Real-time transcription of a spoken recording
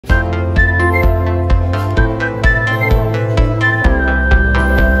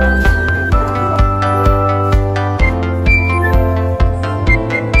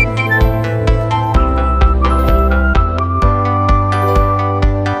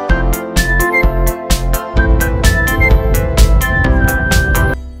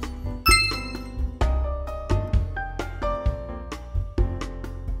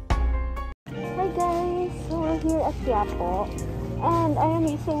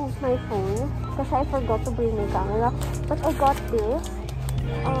my phone kasi I forgot to bring my camera. But I got this.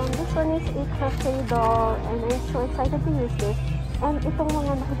 This one is a crochet doll and I'm so excited to use this. And itong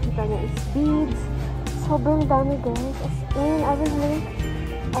mga nakikita niya is beads. Sobrang dami guys. As in, I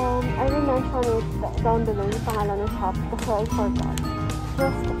will mention it down below yung pangalan ng shop kasi I forgot.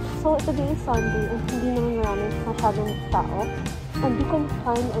 So today is Sunday and hindi naman maraming masyadong tao. And you can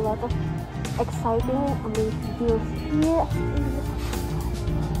find a lot of exciting and amazing deals here.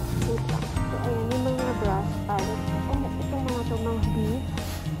 So ayan, yung mga brass pads. And itong mga beads.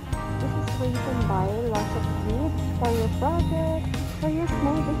 This is where you can buy lots of beads for your project, for your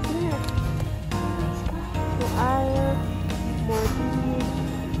small business. So more beads.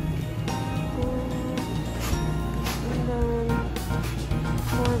 And then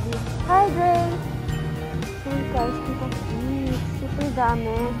more beads. Hi Grace! So guys, kita beads. Super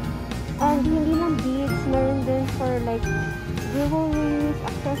dami. And hindi lang beads, meron din for like jewelries,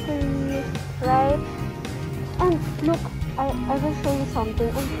 accessories, right? And look, I will show you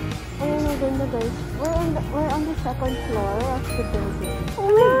something. And ayun ang ganda guys. We're on the second floor of the building. Oh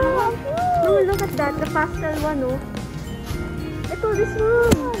my god! No, look at that, the pastel one, oh. Ito, this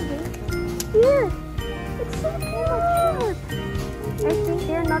one. Here. It's so cute. I think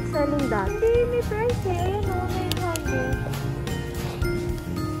they're not selling that. Hindi, may price eh. No, may handy.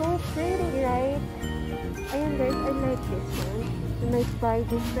 So pretty, right? Ayun guys, I like this one. You might buy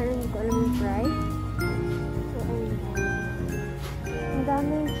this, pero hindi ko alam yung price. So ayun guys. Ang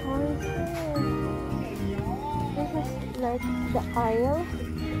daming choices. This is like the aisle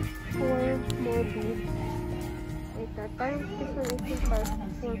for more beads. Like that. Parang this one is for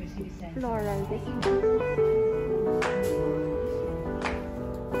floral. This one.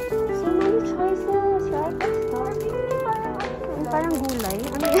 So many choices, right? Let's start. Parang gulay.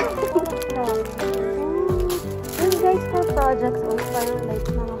 Ano yan? And guys, for projects, parang like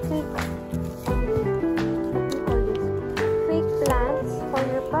mga fake. Fake plants for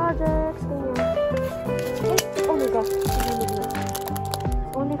your projects. Oh my gosh,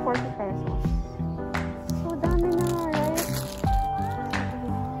 only 40 pesos. So dami na, right?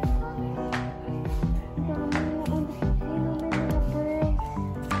 Dami. And you know, may mga birds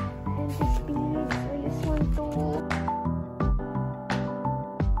and the speeds. I just want to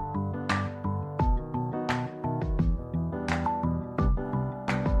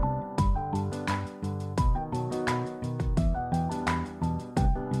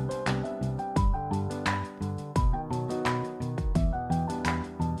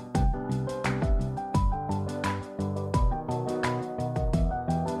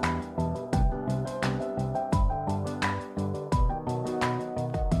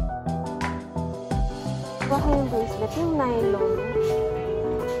baka yung bracelet, yung nylon.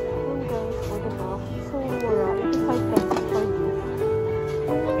 Yung guys, for the box. So mura, 85 pesos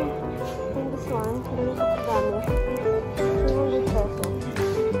for this. And this one, ganito dami. 200 pesos.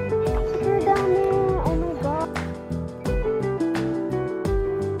 Super dami! Oh my god!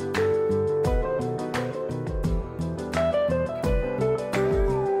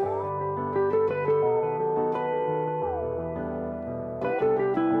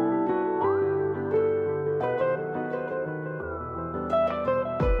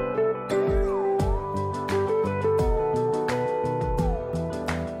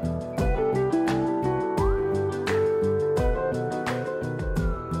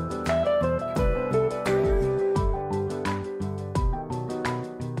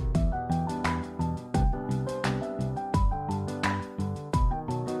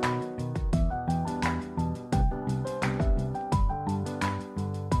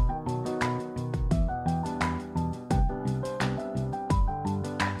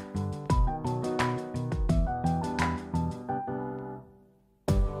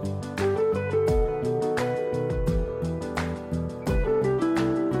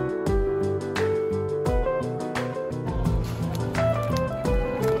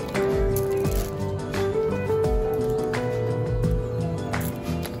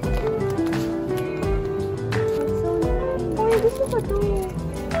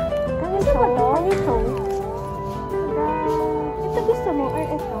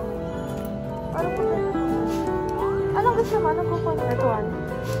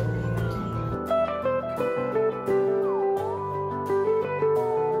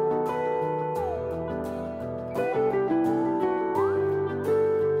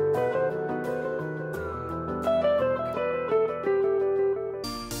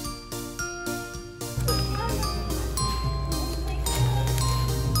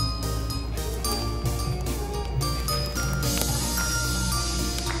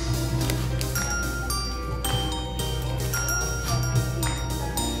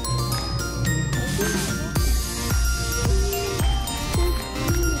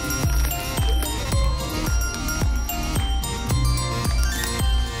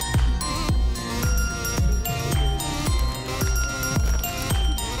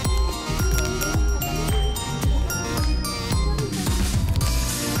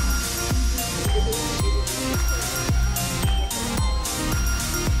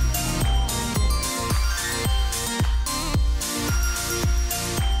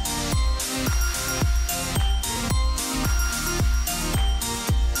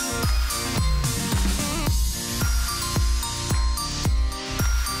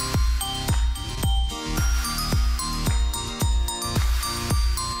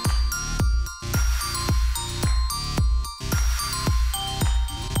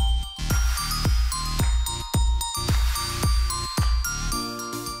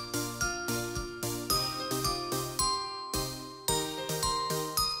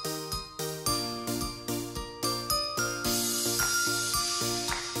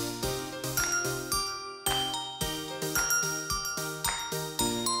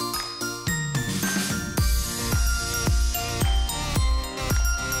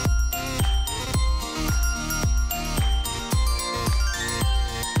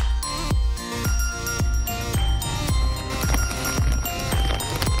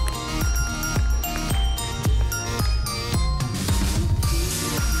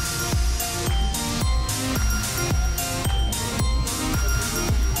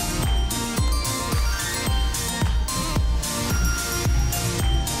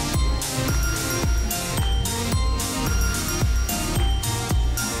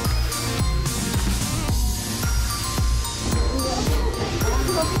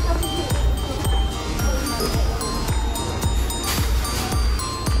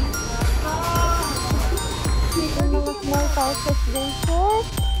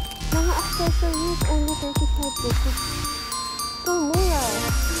 mga accessories, only 35 pesos. So mura.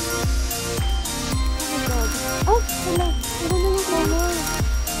 Oh my god. Oh, hello. Ang ganda ng color.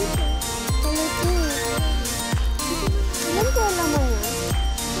 Color pink. Ilan kaya laman niya?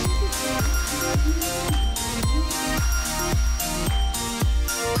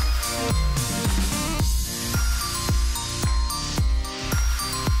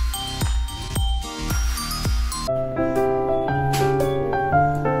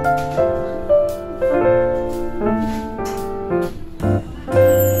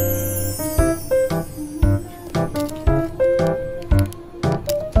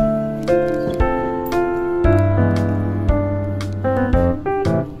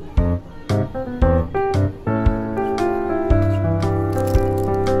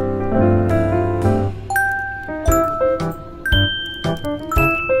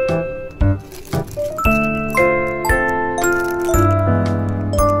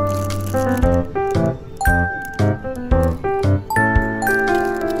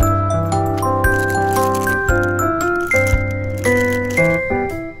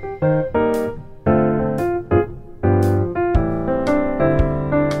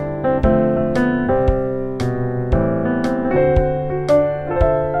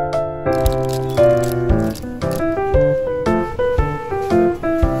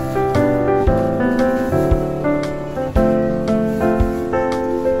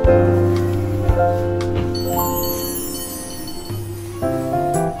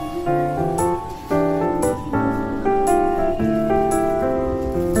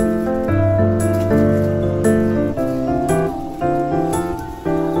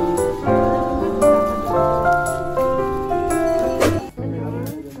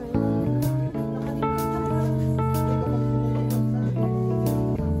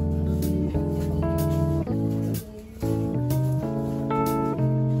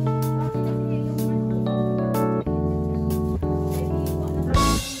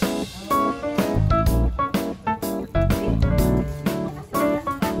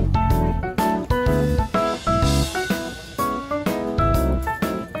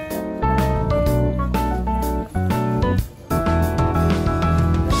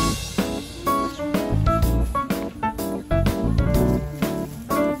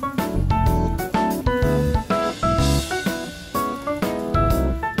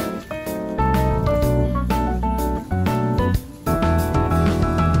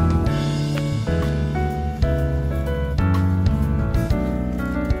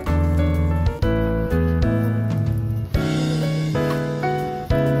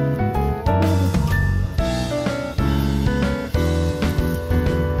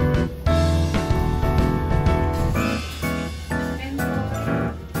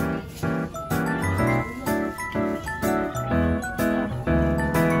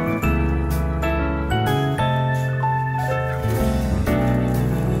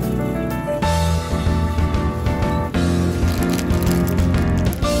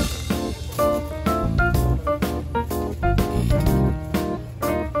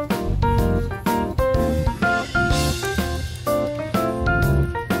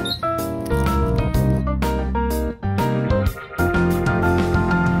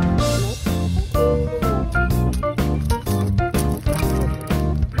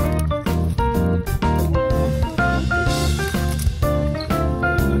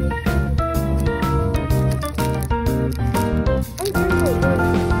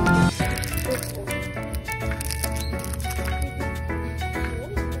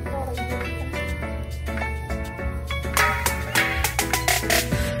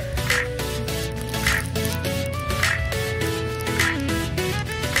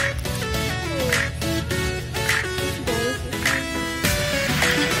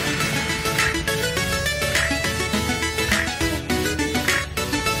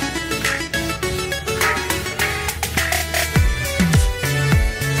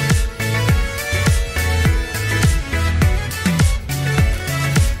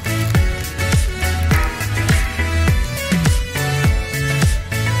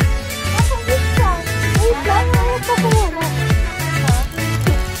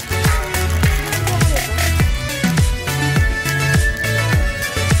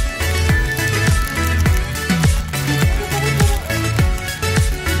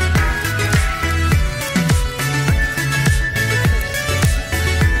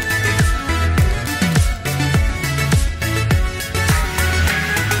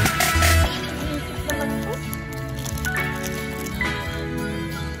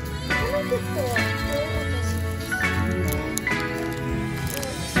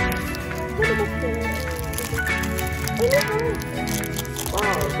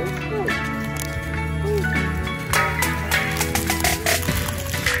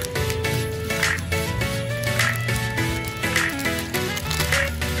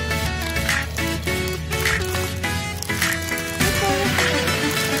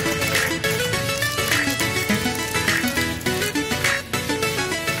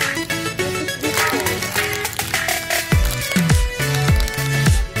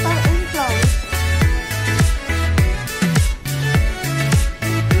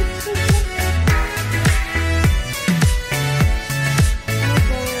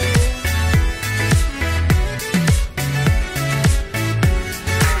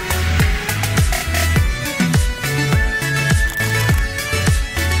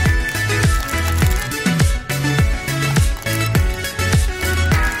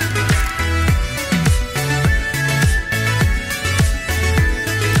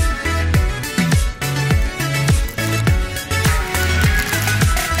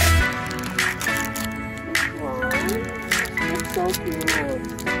 cute.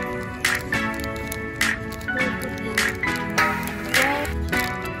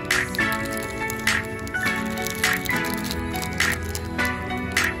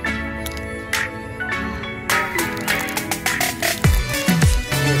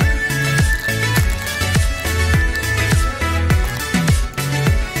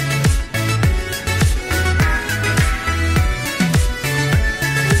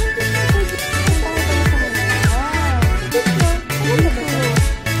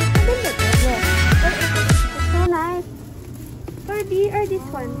 Parbie or this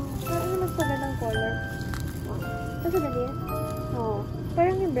one? Ano mas magandang color? Kasi dali? Oo.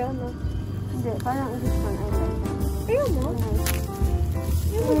 Parang yung brown, no? Hindi, parang this one. I like. Ayaw mo?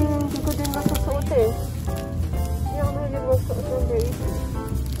 Hindi ko din masusuot eh. Hindi ako really masusuot ng bracelet.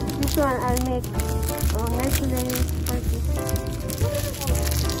 This one, I'll make necklace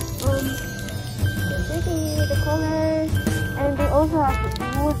for this. The colors. And they also have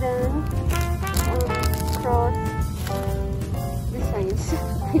wooden cross designs.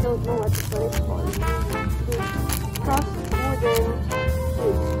 I don't know what this one is called. This cross wooden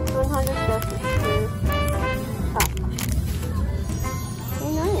each. 100 pesos per pack. So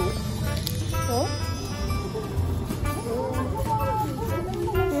nice. So,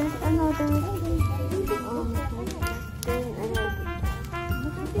 there's another thing I like.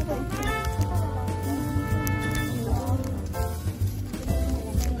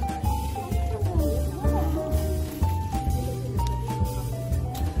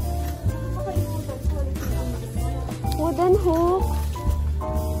 Wooden hook.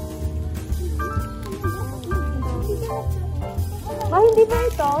 Hindi ba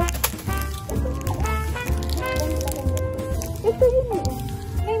ito?